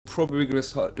probably gonna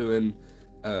start doing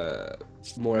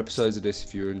more episodes of this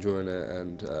if you're enjoying it,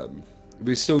 and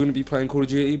we're still gonna be playing Call of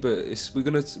Duty, but we're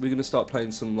gonna start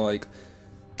playing some like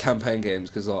campaign games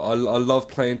because I love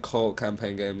playing co-op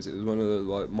campaign games. It was one of the,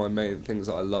 like my main things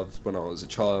that I loved when I was a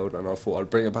child, and I thought I'd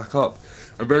bring it back up.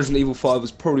 And Resident Evil 5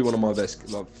 was probably one of my best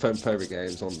favorite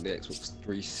games on the Xbox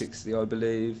 360, I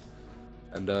believe.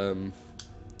 And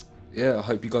yeah, I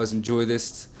hope you guys enjoy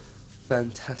this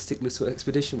fantastic little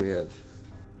expedition we have.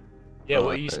 Yeah,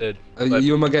 what you said.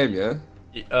 You in my game, yeah?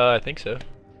 I think so. It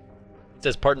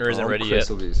says partner isn't ready Chris,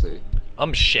 yet. Obviously.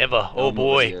 I'm Shiva. Oh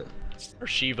boy. Or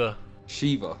Shiva.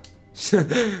 Shiva.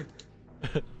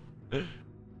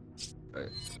 Right.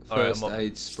 First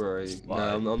aid spray. No,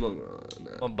 I'm not. No.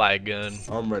 I'm gonna buy a gun.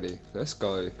 I'm ready. Let's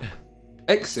go.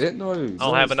 Exit? No. I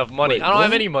don't have enough money. Wait, I don't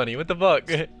have any money. What the fuck?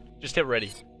 Just hit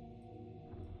ready.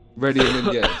 Ready and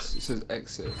then yes. It says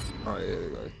exit. Alright, here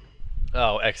we go.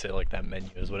 Oh, exit like that menu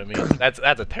is what it means. That's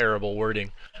a terrible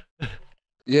wording.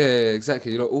 Yeah,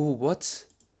 exactly. You're like, oh, what?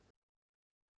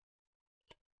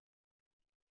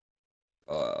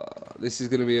 This is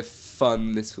gonna be a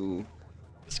fun little.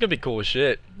 This is gonna be cool as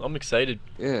shit. I'm excited.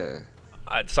 Yeah.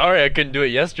 Sorry I couldn't do it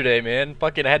yesterday, man.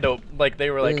 Fucking had to, like, they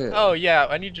were like, Yeah. oh yeah,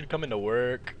 I need you to come into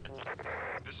work.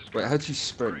 Wait, how'd you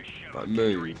sprint? Like,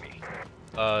 move.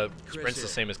 Sprint's the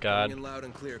same as God.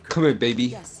 Come in, baby.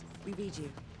 Yes, we read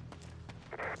you.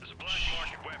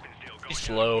 He's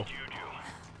slow.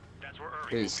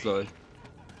 It's slow.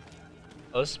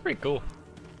 Oh, this is pretty cool.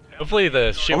 Hopefully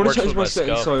the shit I want works to change with my my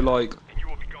settings scuff. so like,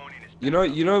 you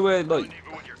know where like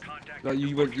when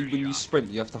you sprint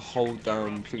you have to hold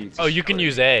down thingy to Oh, you can sprint.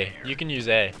 use A. You can use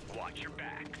A.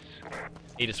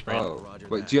 A to sprint. Oh,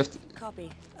 wait, do you have to? Copy.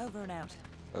 Over and out.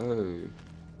 Oh.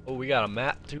 Oh, we got a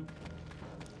map too.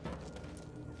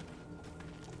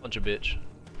 Bunch of bitch.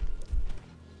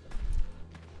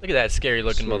 Look at that scary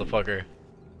looking Sweet. motherfucker.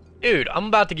 Dude, I'm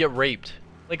about to get raped.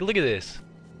 Like, look at this.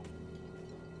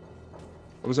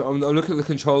 I'm looking at the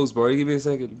controls, bro. Give me a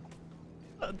second.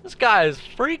 This guy is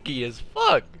freaky as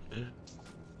fuck.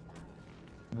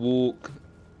 Walk,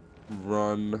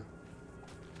 run,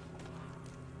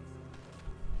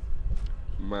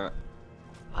 map,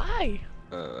 Why?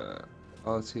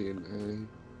 RT and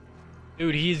A.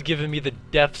 Dude, he's giving me the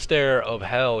death stare of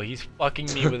hell. He's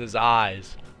fucking me with his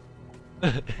eyes.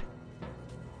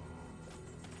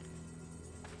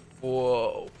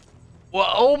 Whoa. Whoa.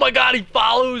 Oh my god, he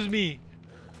follows me.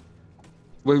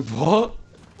 Wait, what?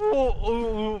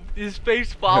 His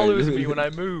face follows Hey, me when I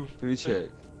move. Let me check.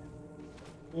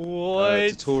 What?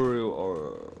 Tutorial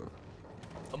or.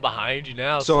 I'm behind you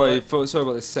now. Sorry, slut. sorry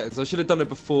about the settings. I should have done it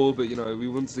before, but you know we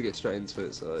wanted to get straight into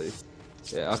it, so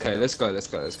yeah. Okay, let's go.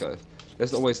 Let's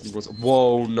not waste any more time.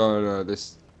 Whoa, no,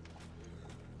 this.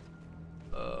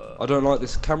 I don't like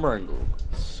this camera angle.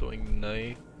 Swing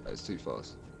knife. That's too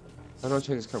fast. How do I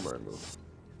change this camera angle?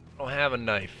 I don't have a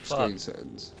knife. Fuck. Screen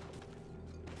settings.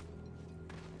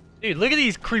 Dude, look at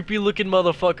these creepy looking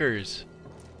motherfuckers.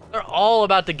 They're all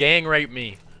about to gang rape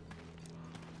me.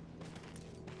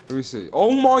 Let me see.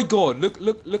 Oh my god!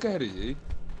 Look ahead of you,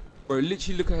 bro.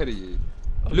 Literally look ahead of you.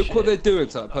 Oh, look shit. what they're doing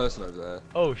to that person over there.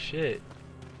 Oh shit.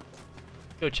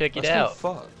 Go check it That's out. not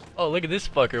fucked. Oh, look at this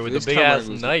fucker with This the big camera ass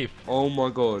angle's- knife. Oh my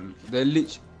god, they're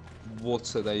literally.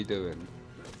 What are they doing?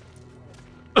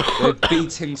 They're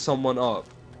beating someone up.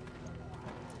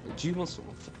 Do you want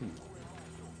someone fucking?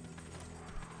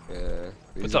 Yeah.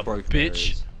 These What's are up, broken bitch?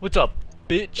 areas. What's up,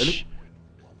 bitch?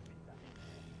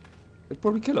 They'd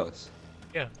probably kill us.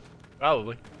 Yeah,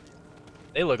 probably.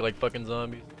 They look like fucking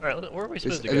zombies. Alright, where are we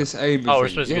supposed to go? This aim. Oh, we're thing.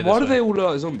 supposed to Yeah, go why this do way. they all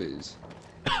look like zombies?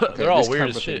 Okay, They're all this weird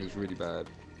camera as shit. thing is really bad.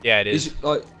 Yeah, it is.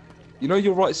 Like, you know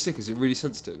your right stick, is it really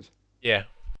sensitive? Yeah.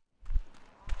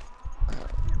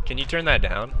 Can you turn that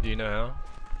down? Do you know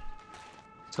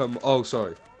how? Oh,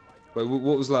 sorry. Wait,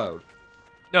 what was loud?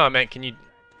 No, I meant, can you...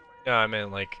 No, I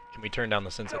meant, like, can we turn down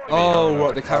the sensitivity? Oh,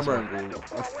 right, the camera angle.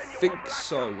 I think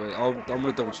so. Wait, I'm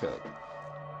gonna double check.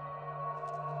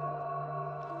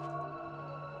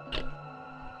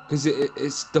 Because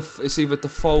it's either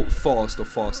default fast or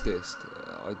fastest.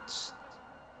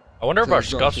 I wonder if So our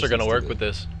it's not scuffs are gonna work sensitivity. with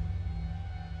this.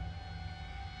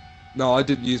 No, I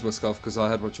didn't use my scuff because I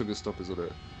had my trigger stoppers on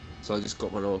it. So I just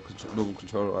got my normal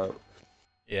controller out.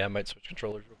 Yeah, I might switch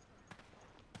controllers.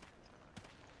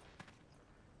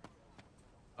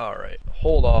 Alright,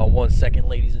 hold on 1 second,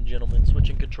 ladies and gentlemen.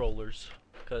 Switching controllers.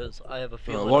 Because I have a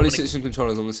feeling... While he's switching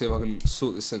controllers, I'm gonna see if I can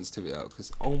sort the sensitivity out.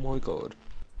 Because, oh my god.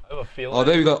 I have a feeling... Oh,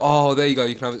 there we go. Oh, there you go.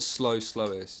 You can have it slowest.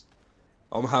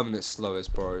 I'm having it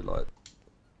slowest, bro. Like.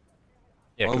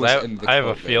 Yeah, almost because ended the I have a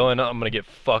clock then. feeling I'm gonna get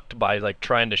fucked by like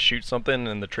trying to shoot something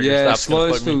and the trigger Yeah, stops. Gonna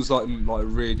slowest fuck me. feels like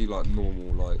really like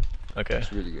normal, like Okay.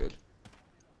 it's really good.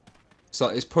 So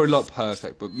it's probably like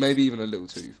perfect, but maybe even a little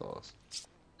too fast.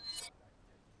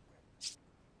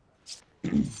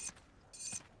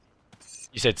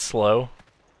 You said slow.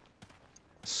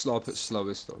 I'll put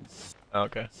slowest on.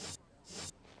 Okay.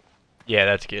 Yeah,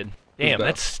 that's good. Damn,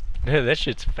 better? that's that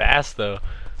shit's fast though.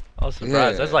 I was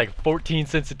surprised. That's Yeah. like 14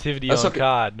 sensitivity That's on like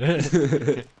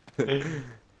COD.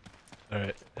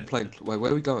 Alright. I'm playing. Wait,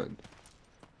 where are we going?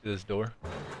 This door.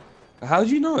 How do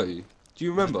you know? Do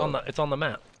you remember? It's on the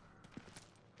map.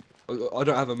 I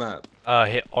don't have a map.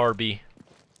 Hit RB.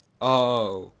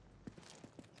 Oh.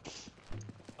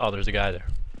 Oh, there's a guy there.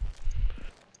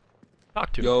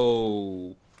 Talk to him.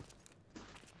 Yo.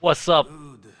 What's up,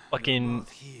 Good. fucking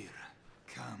Both here.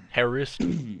 Come. terrorist?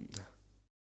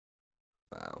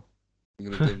 Wow.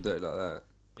 You're gonna do him dirty like that.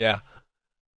 Yeah.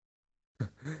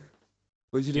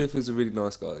 What do you do if he's a really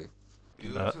nice guy?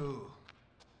 You too.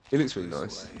 He looks really This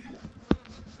nice. way.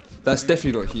 That's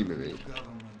definitely not human, mate.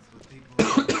 Government with people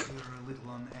out here a little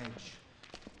on edge.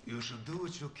 You should do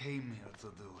what you came here to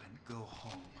do and go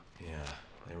home. Yeah,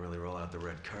 they really roll out the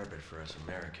red carpet for us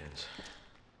Americans.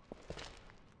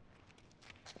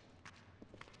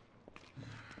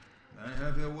 I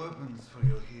have your weapons for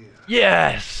you here.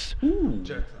 Yes. Ooh.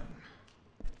 Check them.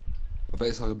 I bet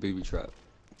it's like a booby trap.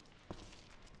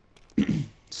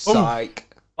 Psych.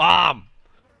 Bomb.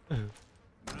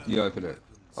 You open it.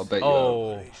 I'll bet you.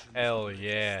 Oh, hell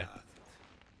yeah.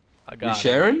 I got. You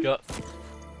sharing?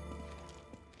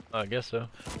 I guess so.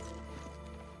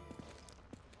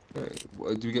 Hey,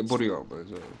 do we get body armor as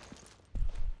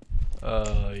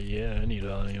well? Yeah, I need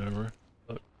body armor.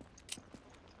 Look.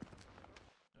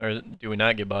 Or do we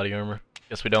not get body armor?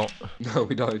 Guess we don't. No,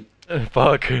 we don't.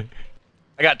 Fuck.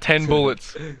 I got 10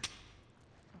 bullets.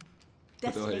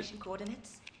 Destination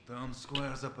coordinates. Town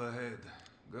squares up ahead.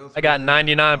 Go I got through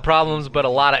 99 problems, but a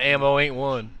lot of ammo ain't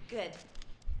one. Good.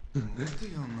 there. What do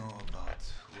you know about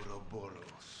Ouroboros?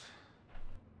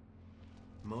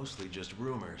 Mostly just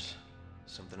rumors.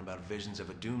 Something about visions of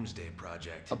a doomsday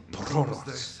project.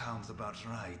 Doomsday sounds about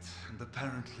right, and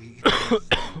apparently it is a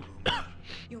rumor.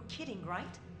 You're kidding, right?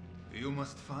 You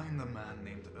must find a man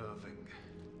named Irving.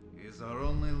 He's our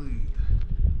only lead.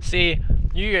 See,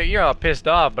 you're all pissed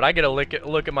off, but I get a look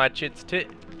at my chicks'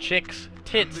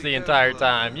 tits the entire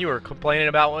time. You were complaining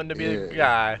about wanting to be a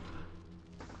guy.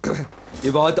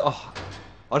 Yeah, but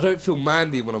I don't feel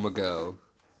manly when I'm a girl.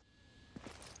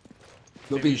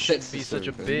 Not Maybe being you shouldn't sexist be or such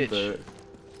a anything, bitch. but-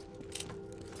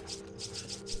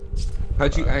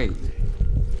 How'd you aim?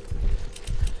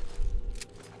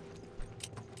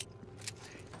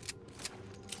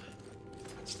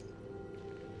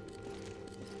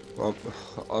 Well,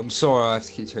 I'm sorry I have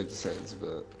to keep changing settings,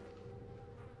 but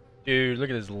Dude, look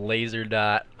at this laser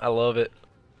dot. I love it.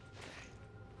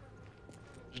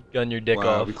 Just gun your dick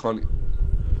wow, off. we can't.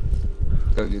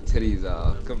 Gun your titties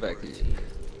off. Come back here.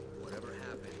 Whatever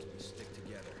happened, stick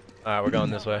together. Alright, we're going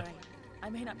this way. Don't worry. I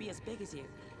may not be as big as you,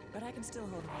 but I can still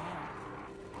hold my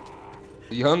own.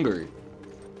 Are you hungry?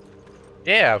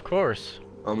 Yeah, of course.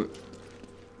 I'm.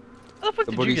 How the fuck The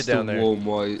did you body's get still down there? warm.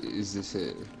 Why is this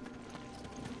here?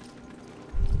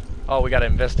 Oh, we gotta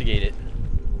investigate it.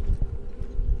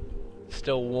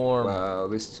 Still warm. Wow,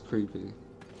 this is creepy.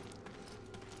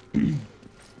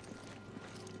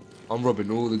 I'm robbing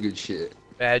all the good shit.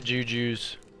 Bad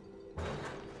jujus.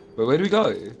 But where do we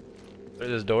go? There's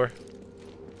this door.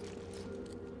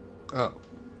 Oh.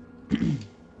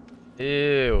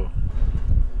 Ew.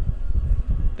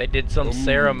 They did some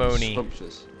ceremony.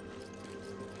 Scrumptious.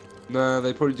 No,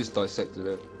 they probably just dissected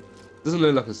it. Doesn't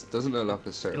look like a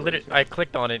ceremony. Literally, I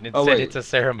clicked on it and it Oh, said wait. it's a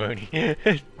ceremony.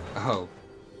 Oh.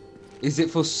 Is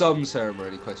it for some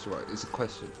ceremony? Question, right? It's a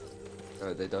question.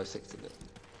 No, they dissected it.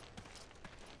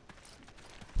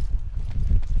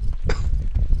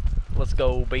 Let's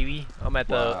go, baby. I'm at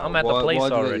the Wow, the why place do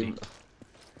they already. even-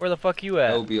 Where the fuck you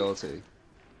at? LBRT.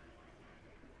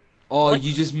 Oh, What?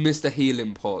 you just missed a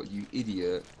healing pot, you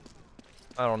idiot.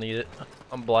 I don't need it.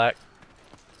 I'm black.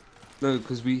 No,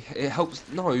 because it helps.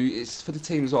 No, it's for the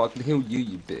team as well. I can heal you,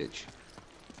 you bitch.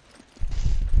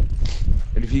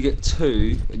 And if you get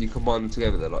two and you combine them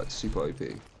together, they're like super OP.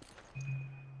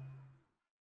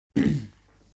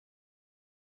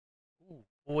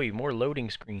 Boy, more loading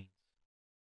screen.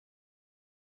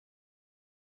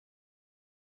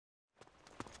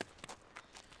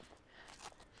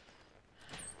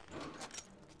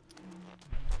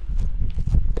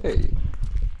 Hey,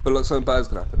 but look, something bad's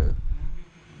gonna happen here.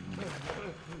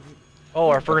 Oh,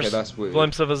 our first that's weird.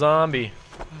 glimpse of a zombie.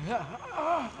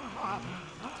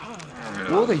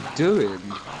 What are they doing?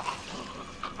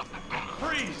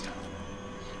 Freeze!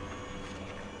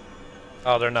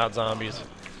 Oh, they're not zombies.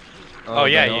 Oh, Oh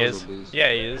yeah, they he are is. zombies.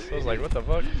 Yeah, he is. I was like, what the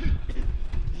fuck?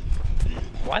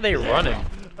 Why are they running?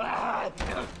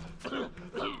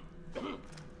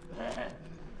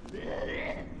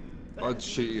 I'd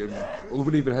shoot him. I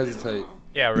wouldn't even hesitate.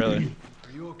 Yeah, really.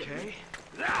 Are you okay?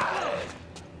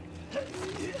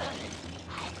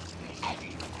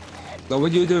 Like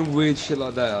when you're doing weird shit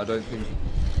like that, I don't think.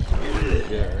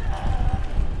 Yeah.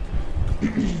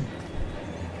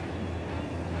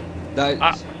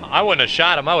 That I wouldn't have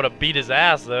shot him. I would have beat his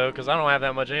ass though, because I don't have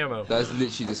that much ammo. that is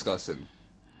literally disgusting.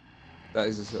 That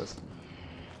is disgusting.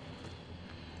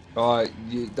 Alright,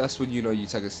 that's when you know you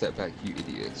take a step back, you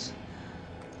idiots.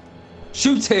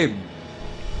 Shoot him!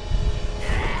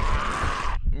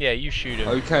 Yeah, you shoot him.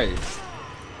 Okay.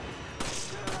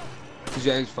 Because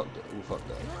your aim's fucked up. All fucked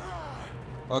up.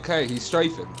 Okay, he's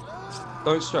strafing.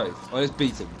 Don't strafe. Oh, let's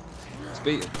beat him. Let's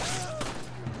beat him.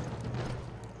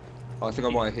 Oh, I think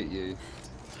I might have hit you.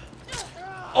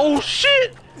 Oh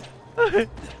shit!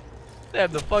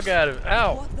 Stab the fuck out of him.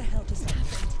 Ow! What the hell just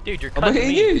happened? Dude, you're Am I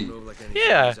cutting hitting me. you?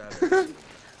 Yeah.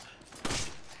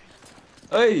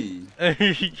 Hey!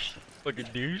 Fucking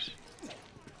douche.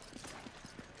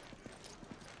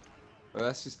 Oh,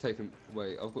 that's just taken.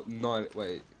 Wait, I've got 9.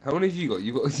 Wait, how many have you got?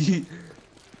 You've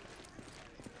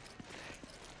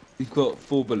got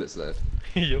 4 bullets left.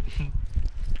 Yep.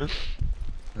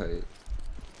 Hey.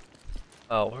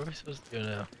 Oh, what are we supposed to do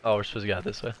now? Oh, we're supposed to go out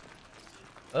this way.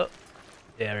 Oh.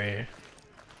 Yeah, right here.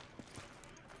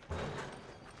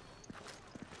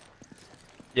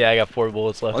 Yeah, I got 4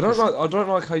 bullets left. I don't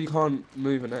like how you can't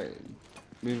move and aim.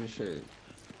 Move and shoot.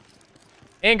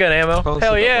 Handgun ammo. Can't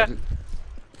Hell see that yeah. body.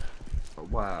 Oh,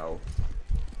 wow.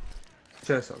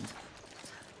 Share some.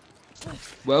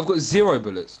 Well, I've got 0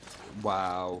 bullets.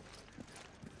 Wow.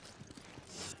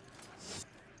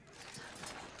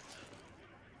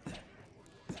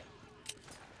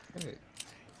 Hey.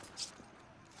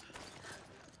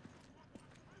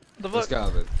 The Let's fuck? get out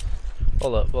of it.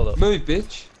 Hold up, hold up. Move,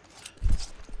 bitch.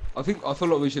 I feel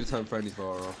like we should have turned friendly fire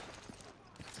off.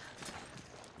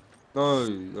 No,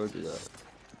 don't do that.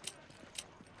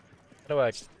 How do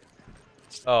I?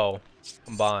 Oh,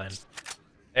 combine.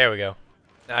 There we go.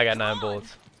 Now I got 9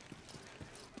 bullets.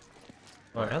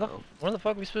 Alright, where the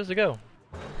fuck are we supposed to go?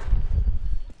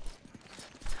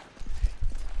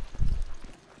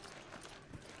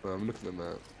 Well, I'm looking at the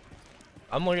map.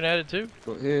 I'm looking at it too.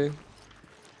 Not here.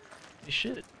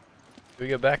 Shit. Do we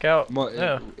go back out?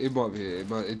 Yeah. It might be here.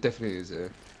 It definitely is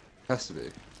here. Has to be.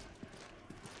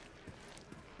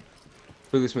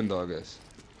 Through this window, I guess.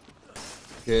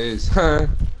 Yeah, it is.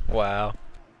 Wow.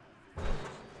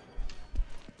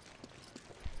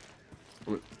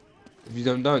 Have you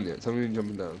jumped down yet? Tell me when you're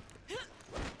jumping down.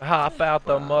 Hop out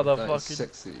the Wow, that is motherfucking.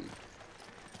 sexy.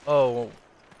 Oh.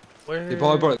 Where? Yeah,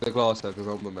 but I broke the glass there because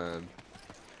I'm the man.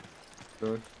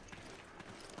 No?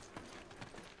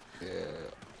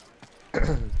 Yeah.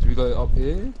 Do we go up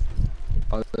here?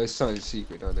 Oh, there's something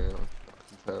secret down there. I can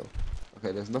tell.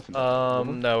 Okay, there's nothing.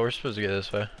 No, we're supposed to go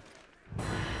this way.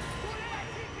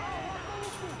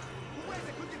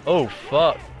 Oh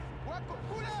fuck.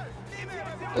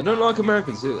 They don't like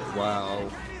Americans, do they? Wow.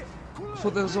 I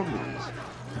thought they were zombies.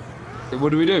 Okay, what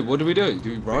do we do? What do we do?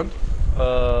 Do we run?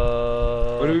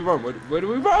 Where do we run? Where do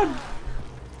we run?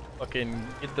 Fucking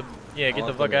get the get Oh,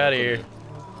 the I've fuck got it, out of I've got here. it.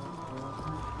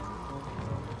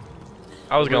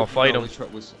 I was gonna fight him. Which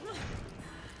truck was...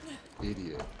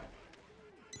 Idiot.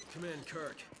 Come in,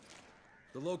 Kirk.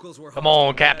 The locals were. Come on,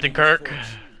 hostile Captain back and Kirk.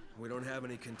 forth. We don't have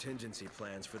any contingency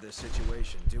plans for this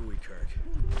situation, do we, Kirk?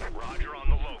 Roger on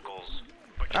the locals,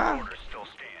 but your orders still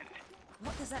stand.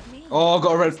 What does that mean? Oh, I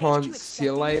got a red Was HQ plant. See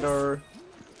you expecting this? later.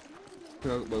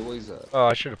 Wait, what is that? Oh,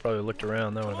 I should have probably looked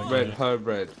around. That would have been Red, good. herb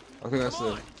red. I think that's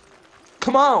the...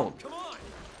 Come on! Come on!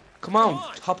 Come on!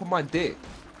 Hop on my dick.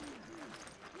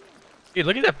 Dude,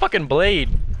 look at that fucking blade.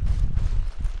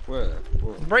 Where?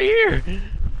 Whoa. Right here.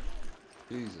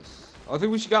 Jesus. I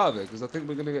think we should get out of it, because I think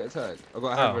we're going to get attacked. I've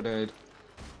got a hand Oh. grenade.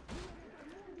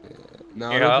 Yeah. No,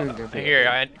 I Here, don't think we can here,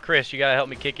 get it. Chris, you gotta help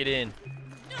me kick it in.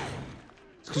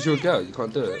 It's because you're a girl, you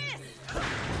can't do it.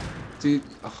 Dude.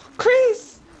 Oh,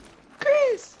 Chris!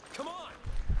 Chris! Come on!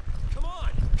 Come on!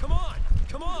 Come on!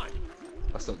 Come on!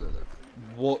 I stopped doing that.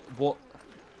 What?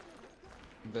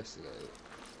 Investigate.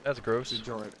 That's It's gross. a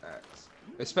giant axe.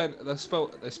 They spelled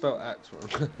axe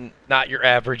wrong. Not your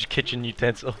average kitchen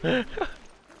utensil.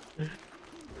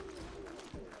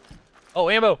 Oh,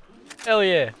 ammo! Hell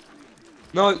yeah!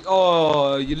 No,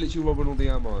 oh, you're literally robbing all the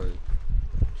ammo.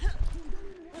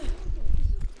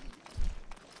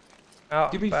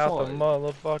 Out Give me about the 5.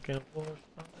 motherfucking war.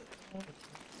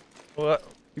 What?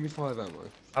 Give me 5 ammo.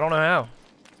 I don't know how.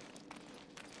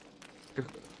 What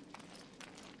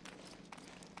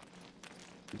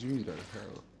do you mean you don't know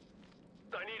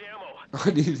how? I need ammo.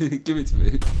 I need it. Give it to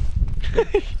me.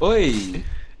 Oi!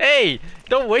 Hey,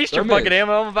 don't waste your Damn it. fucking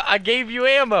ammo. I gave you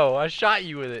ammo. I shot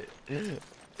you with it.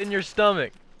 It's in your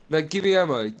stomach. No, give me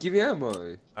ammo. Give me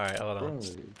ammo. Alright, hold on. Bro.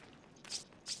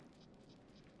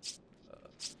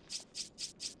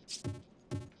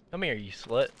 Come here, you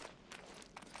slut.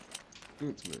 Give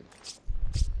it to me.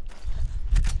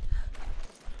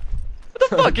 What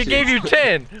the fuck? It gave you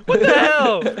 10. What the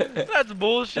hell? That's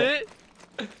bullshit.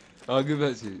 I'll give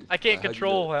that to you. I can't How'd you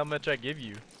control how much I give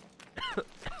you.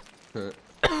 do it?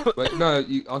 Wait, no,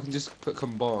 I can just put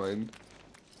combine.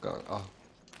 Go. Oh,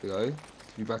 there you go.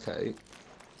 Give me back 8.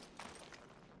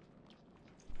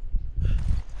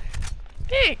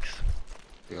 Thanks.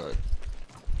 There you go.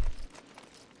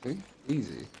 See?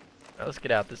 Easy. Now let's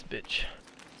get out this bitch.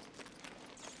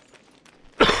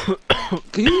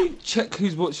 Can you check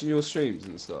who's watching your streams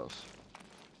and stuff?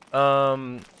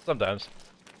 Sometimes.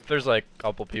 If there's like a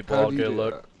couple people, How I'll do you go do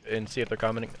look that? and see if they're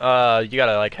commenting. You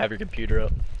gotta like have your computer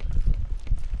up.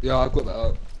 Yeah, I've got that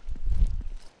up.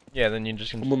 Yeah, then you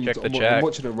just can I'm, on, check the I'm, chat. I'm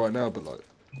watching it right now, but like,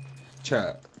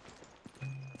 chat.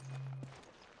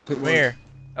 Pick Come one. here.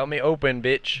 Help me open,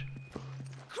 bitch.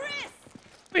 Chris!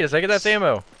 Wait a second, that's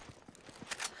ammo.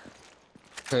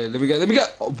 Okay, let me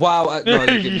get. Oh, wow, no,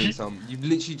 you give me some. You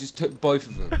literally just took both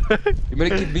of them. You're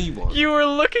gonna give me one. You were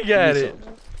looking Give at me it.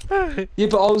 some. Yeah,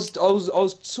 but I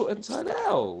was sort of inside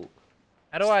out.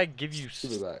 How do I give you?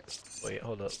 Give it back. Wait,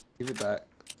 hold up. Give it back.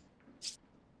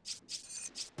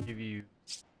 Give you.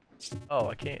 Oh,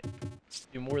 I can't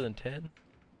do more than 10.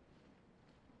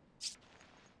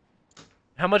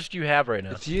 How much do you have right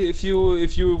now? If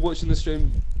you were watching the stream,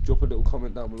 drop a little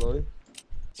comment down below,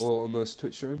 or on this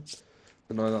Twitch stream,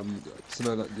 to know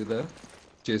that you're there.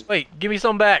 Cheers. Wait, give me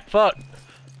some back. Fuck.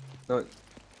 No.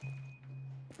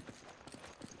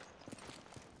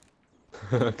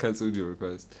 Cancelled your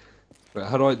request. Wait,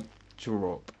 how do I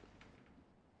drop?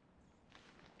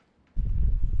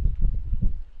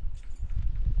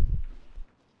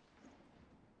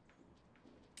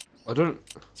 I don't.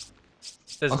 It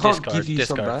says I can't discard. give you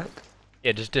Discard. some back.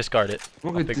 Yeah, just discard it.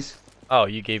 I'm not gonna Oh,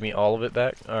 you gave me all of it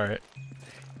back? Alright.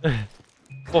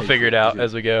 We'll Hey, figure it out you-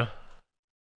 as we go.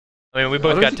 I mean, we I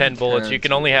both don't got think 10 you bullets. can You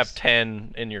can only have choose.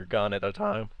 10 in your gun at a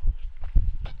time.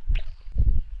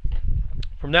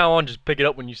 From now on, just pick it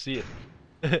up when you see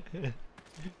it.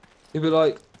 Yeah, but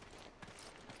like,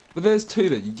 but there's 2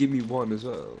 there. You give me 1 as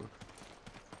well.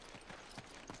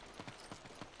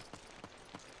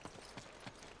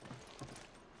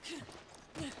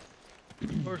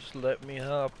 First, let me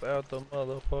hop out the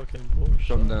motherfucking bush.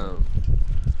 Come down.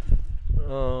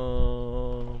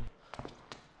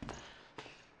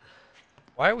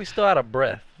 Why are we still out of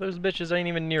breath? Those bitches ain't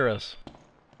even near us.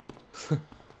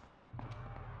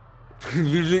 We've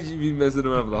literally been messing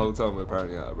around for the whole time. We're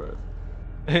apparently out of breath.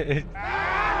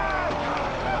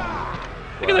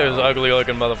 Look at those ugly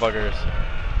looking motherfuckers.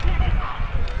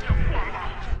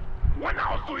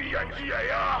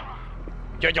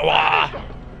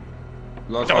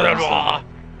 Last time I saw-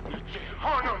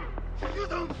 You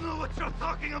don't know what you're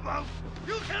talking about!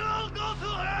 You can all go to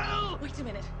hell! Wait a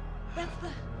minute. That's the...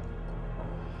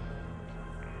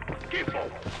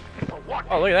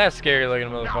 Oh, look at that scary looking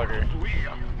motherfucker.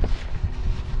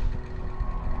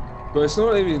 But it's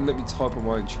not even let me type on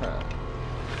my own chat.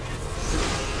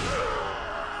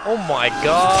 Oh my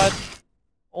god.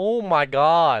 Oh my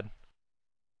god.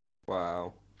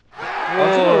 Wow. I think I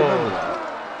remember Whoa. that.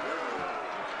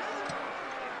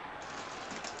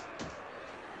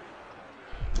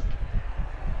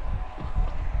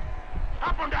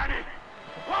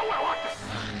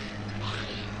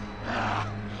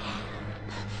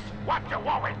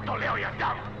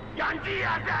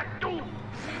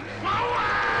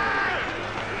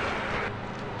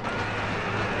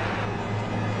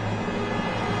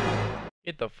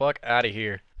 Get the fuck out of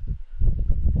here.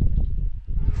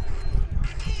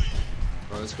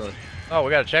 Alright, let's go. Oh, we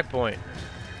got a checkpoint.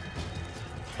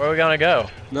 Where are we gonna go?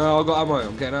 No, I got ammo.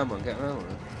 I'm getting ammo. I'm getting ammo.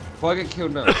 If I get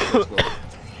killed now, let's go.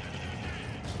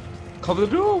 Cover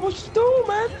the door. Watch the door,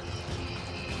 man.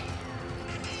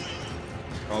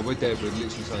 Oh, we're dead. We're literally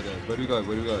so dead. Where do we go?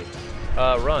 Where do we go?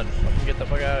 Run. Fucking get the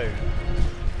fuck out of here.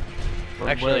 From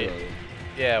Actually, where, though?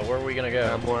 yeah, where are we gonna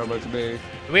go? More ammo for me.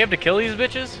 Do we have to kill these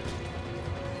bitches?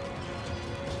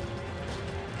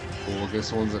 Or I guess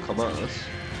the ones that come at us.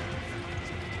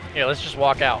 Yeah, let's just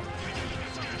walk out.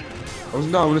 Oh,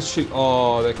 no, let's shoot.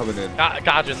 Oh, they're coming in.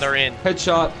 Gotcha, they're in.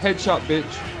 Headshot, headshot, bitch.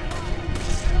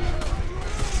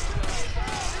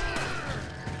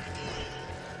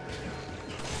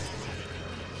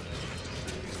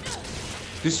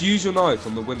 Just use your knife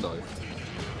on the window.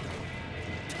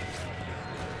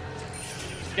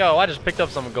 Yo, I just picked up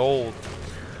some gold.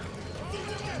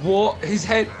 What? His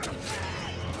head.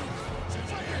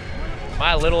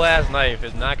 My little ass knife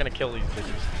is not gonna kill these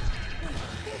bitches.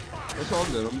 That's what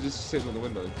I'm doing. I'm just sitting on the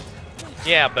window.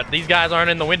 Yeah, but these guys aren't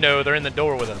in the window. They're in the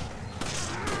door with us.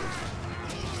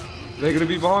 They're gonna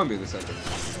be behind me in a second.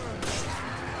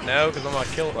 No, because I'm gonna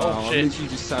kill. Wow, Oh I'm shit! literally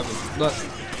just stabbing. Look,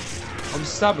 I'm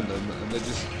stabbing them, and they're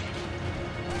just.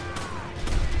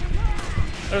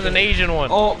 There's an Asian one.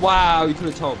 Oh wow! You could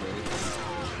have told me.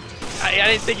 I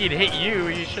didn't think he'd hit you.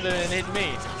 You should have hit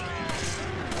me.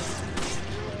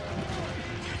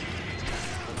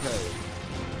 Okay.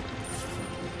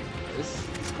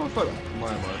 It's quite fun.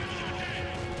 My ammo.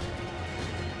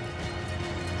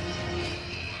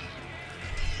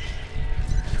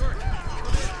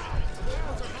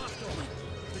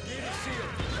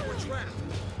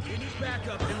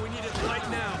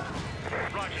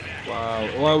 Wow.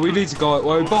 Well, we need to go.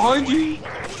 Well, behind you.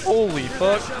 Holy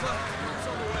fuck!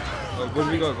 Wait, where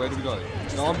do we go? Where do we go?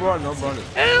 No, I'm running. I'm running.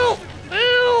 Help!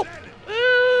 Help!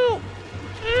 Help!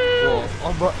 What?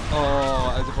 I'm run.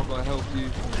 Oh, as if I'm gonna help you.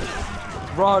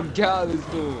 Run! Get out of this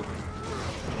door.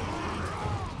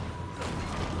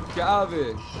 Get out of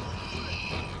it.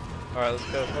 All right, let's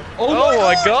go. Oh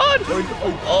my god!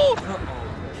 Oh.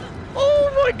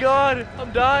 Oh my god!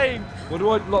 I'm dying. What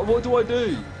do I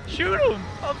do? Shoot him!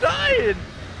 I'm dying.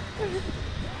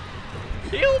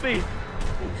 Heal me.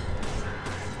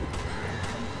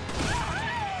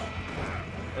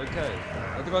 Okay.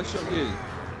 I think I shot you.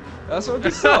 That's not a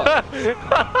good start.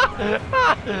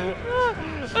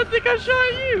 I think I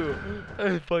shot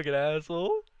you. Fucking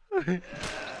asshole.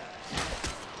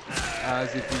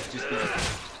 As if he's just been.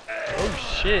 Oh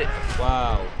shit.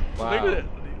 Wow. Wow. Look at it.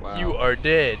 Wow. You are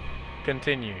dead.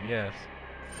 Continue, yes.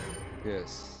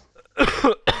 Yes.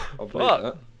 I'll believe Fuck.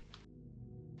 that.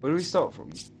 Where do we start from?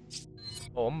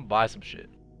 Oh, I'm gonna buy some shit.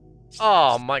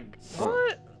 Oh my.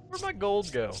 What? Where'd my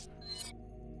gold go?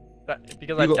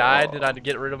 Because I died, did I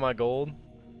get rid of my gold?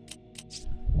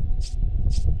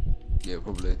 Yeah,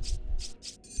 probably.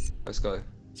 Let's go.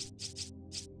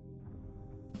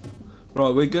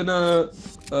 Right, we're gonna.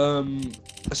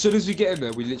 As soon as we get in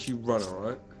there, we literally run,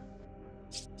 alright?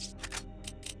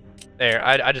 There,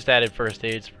 I just added first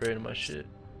aid spray to my shit.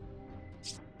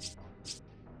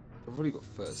 I've already got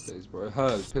first aids, bro.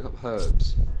 Herbs, pick up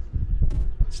herbs.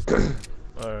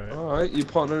 Alright. Alright, your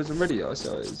partner isn't ready, I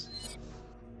suppose.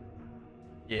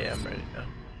 Yeah, I'm ready now.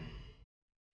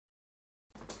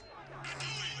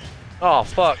 Oh,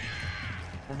 fuck.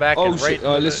 We're back in Oh right. shit,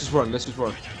 let's just run, let's just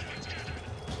run.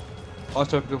 I'll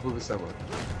try to pick up with the samurai.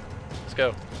 Let's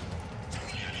go.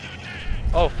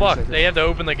 Oh, fuck. They have to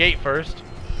open the gate first.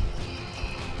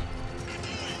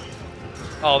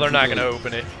 Oh, they're not gonna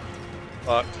open it.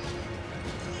 Fuck.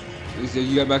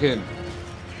 You get back in.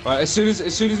 Alright, as soon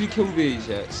as we kill these,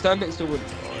 yeah, stand next to the window.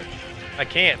 Alright. I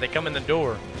can't. They come in the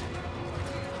door.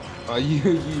 Alright, you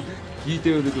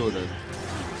deal with the door then.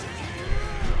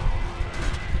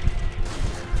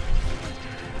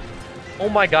 Oh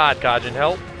my god, Kajin,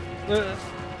 help.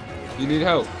 You need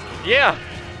help? Yeah.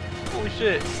 Holy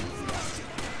shit.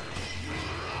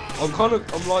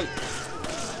 I'm like.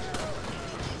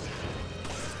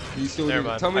 You still Never need,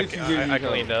 mind. tell me if you really need I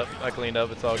help. cleaned up. I cleaned up.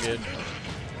 It's all good.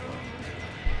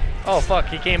 Oh fuck,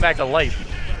 he came back to life.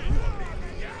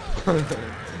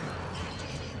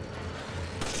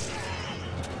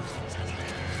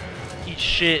 Eat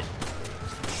shit.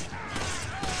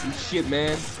 Eat shit,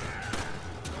 man.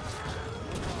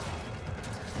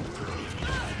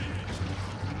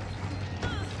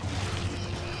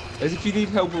 As if you need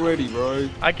help already, bro.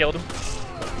 I killed him.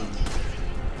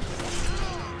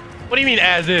 What do you mean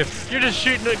as if? You're just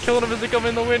shooting and killing them as they come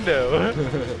in the window.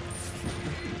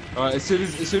 Alright, as soon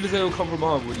as they all come from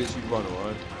behind, we'll literally run,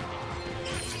 alright?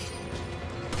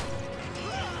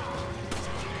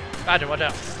 Roger, watch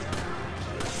out.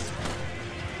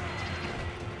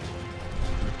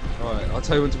 Alright, I'll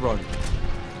tell you when to run.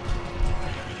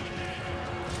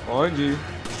 Behind you.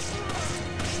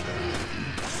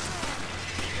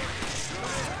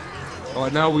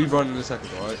 Alright, now we run in a second,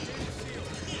 alright?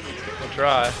 We'll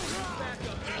try.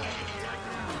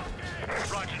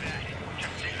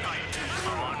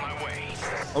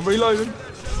 I'm reloading.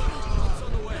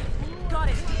 Got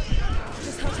it.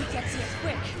 Just hope he gets here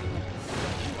quick.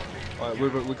 Alright,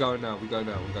 we're going now. We're going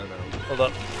now. Hold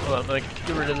up. Hold on. Let me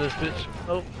get rid of this bitch.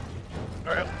 Oh.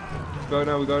 Alright. Go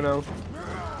now. We go now.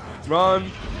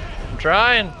 Run. I'm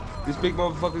trying. This big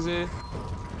motherfucker's here.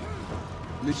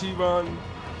 Literally run.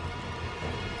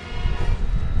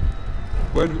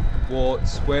 Where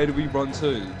do we run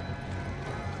to?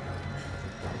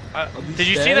 these Did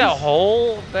you see stairs? that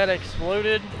hole that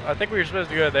exploded? I think we were supposed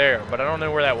to go there, but I don't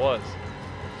know where that was.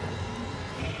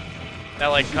 That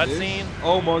like Is it this? cutscene?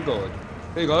 Oh my god.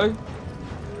 There you go.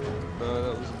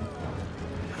 No, that was.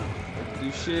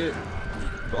 Do shit.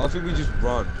 But I think we just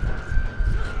run.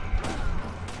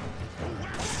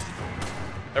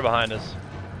 They're behind us.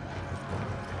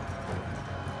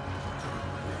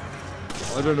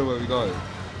 I don't know where we go. Did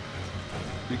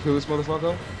you kill this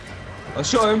motherfucker? I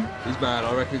shot him. He's mad.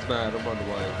 I reckon he's mad. I'm running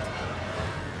away.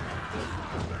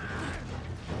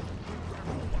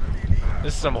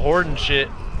 This is some hoarding shit.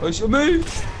 Oh, he shot me.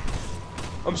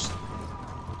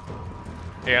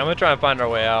 Here, I'm gonna try and find our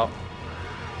way out.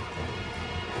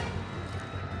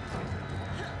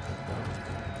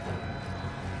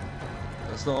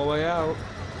 That's not our way out.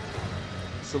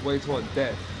 It's the way to our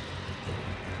death.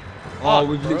 Fuck, Oh,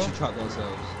 we've bro. literally trapped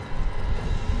ourselves.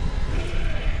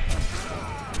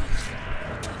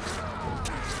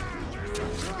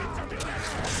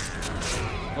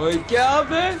 Oi, get out of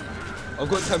there! I've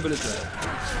got 10 minutes left.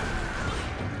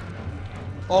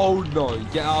 Oh no,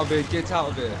 get out of here, get out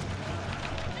of here.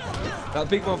 That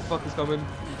big motherfucker's coming.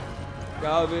 Get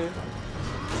out of here.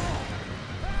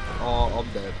 Oh,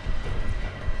 I'm dead.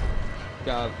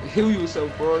 Get out. Heal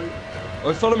yourself, bro.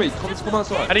 Oh, follow me, come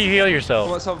outside. How do you heal Come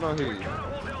yourself? outside and I'll heal you.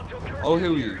 I'll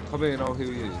heal you. Come in, I'll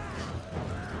heal you.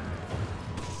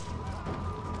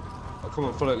 Oh, come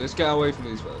on, follow. Let's get away from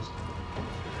these first.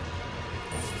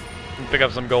 Pick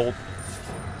up some gold.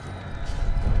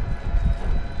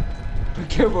 I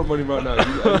care about money right now.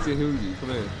 I need to heal you. Come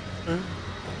here.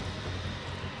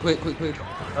 Quick, quick, quick.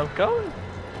 I'm coming.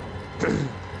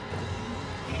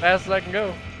 Fast as I can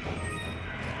go.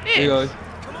 Here you go.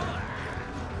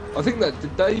 I think that,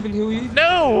 did that even heal you?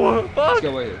 No! Let's Fuck!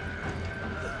 get away.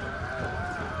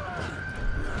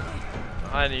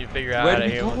 I need to figure out Where how to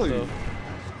did we heal go? myself.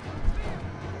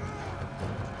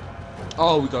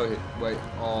 Oh, we got it. Wait.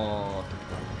 Oh.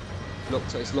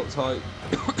 It's locked tight.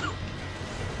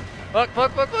 Fuck,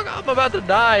 fuck, fuck, fuck! I'm about to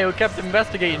die. We kept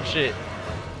investigating shit.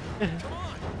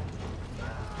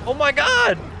 Oh my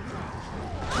god!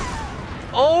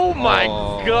 Oh my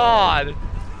Oh. god!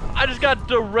 I just got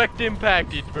direct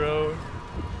impacted, bro.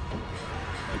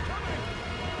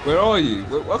 Where are you?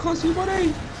 I can't see my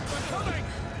name.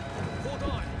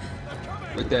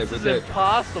 We're dead, This we're is dead.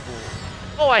 impossible.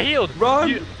 Oh, I healed.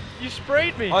 Run! You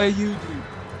sprayed me. I healed you.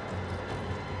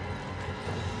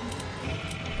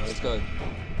 Let's go.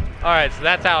 Alright, so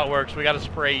that's how it works. We gotta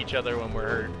spray each other when we're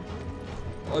hurt.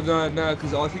 Oh no,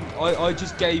 because I think I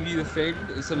just gave you the thing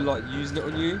instead of like using it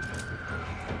on you.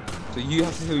 So you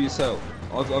have to heal yourself.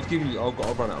 I've given you. I'll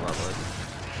run out of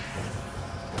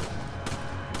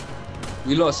ammo.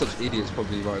 We lot are such idiots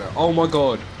probably right now. Oh my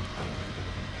god.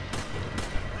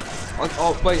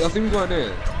 Oh wait, I think we're going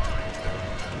there.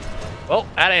 Well,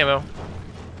 out of ammo.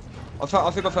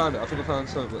 I think I found it. I think I found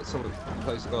some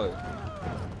place to go.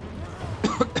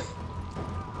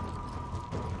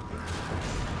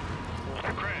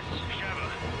 Chris, Sheva,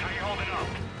 how you holding up?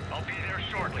 I'll be there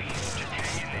shortly. Just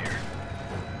hang in there.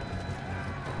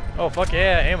 Oh, fuck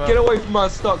yeah, ammo. Get away from my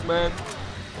stock, man.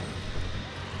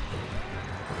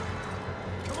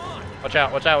 Watch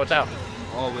out, watch out, watch out.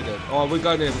 Oh, we're dead. Oh, we're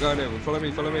going there. We're going there. Follow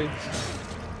me. Follow me.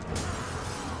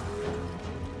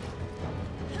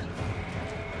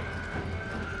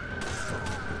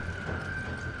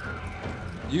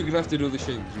 You're gonna have to do the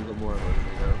shit because you've got more ammo than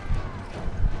me now.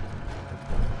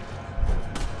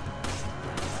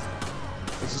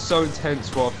 This is so intense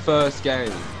for our first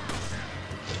game.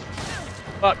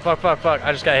 Fuck, fuck, fuck, fuck.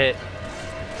 I just got hit.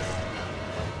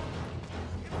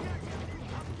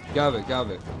 Gav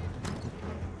it.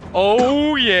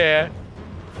 Oh, yeah.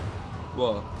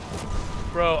 What?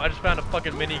 Bro, I just found a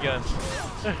fucking minigun.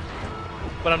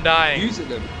 But I'm dying. Use it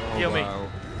then. Oh, Heal me. wow.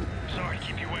 Sorry to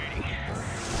keep you waiting.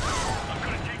 I'm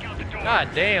gonna take out the door. God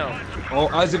damn. Oh,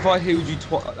 as if I healed you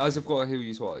twice. As if I've got to heal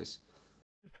you twice.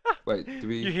 Wait, do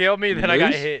we? You healed me, did we then I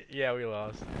got lose? hit. Yeah, we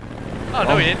lost. Oh,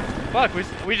 no, we didn't. Fuck,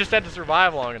 we just had to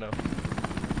survive long enough.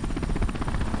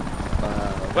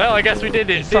 Well, I guess we did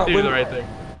do the right thing.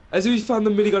 As if we found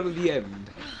the minigun at the end.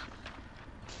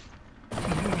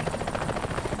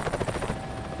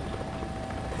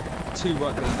 Two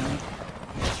right, baby.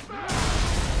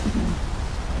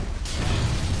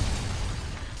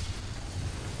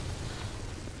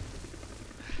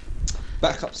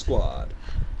 Backup squad.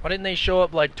 Why didn't they show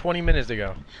up like 20 minutes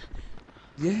ago?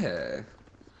 Yeah.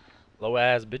 Low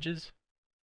ass bitches.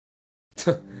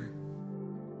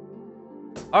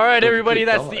 Alright, everybody,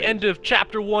 that's the end of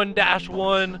chapter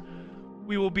 1-1.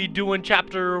 We will be doing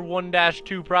chapter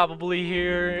 1-2 probably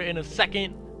here in a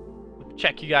second.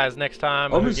 Check you guys next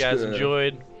time. I hope you guys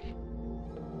enjoyed.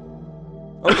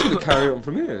 I was gonna carry on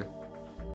from here.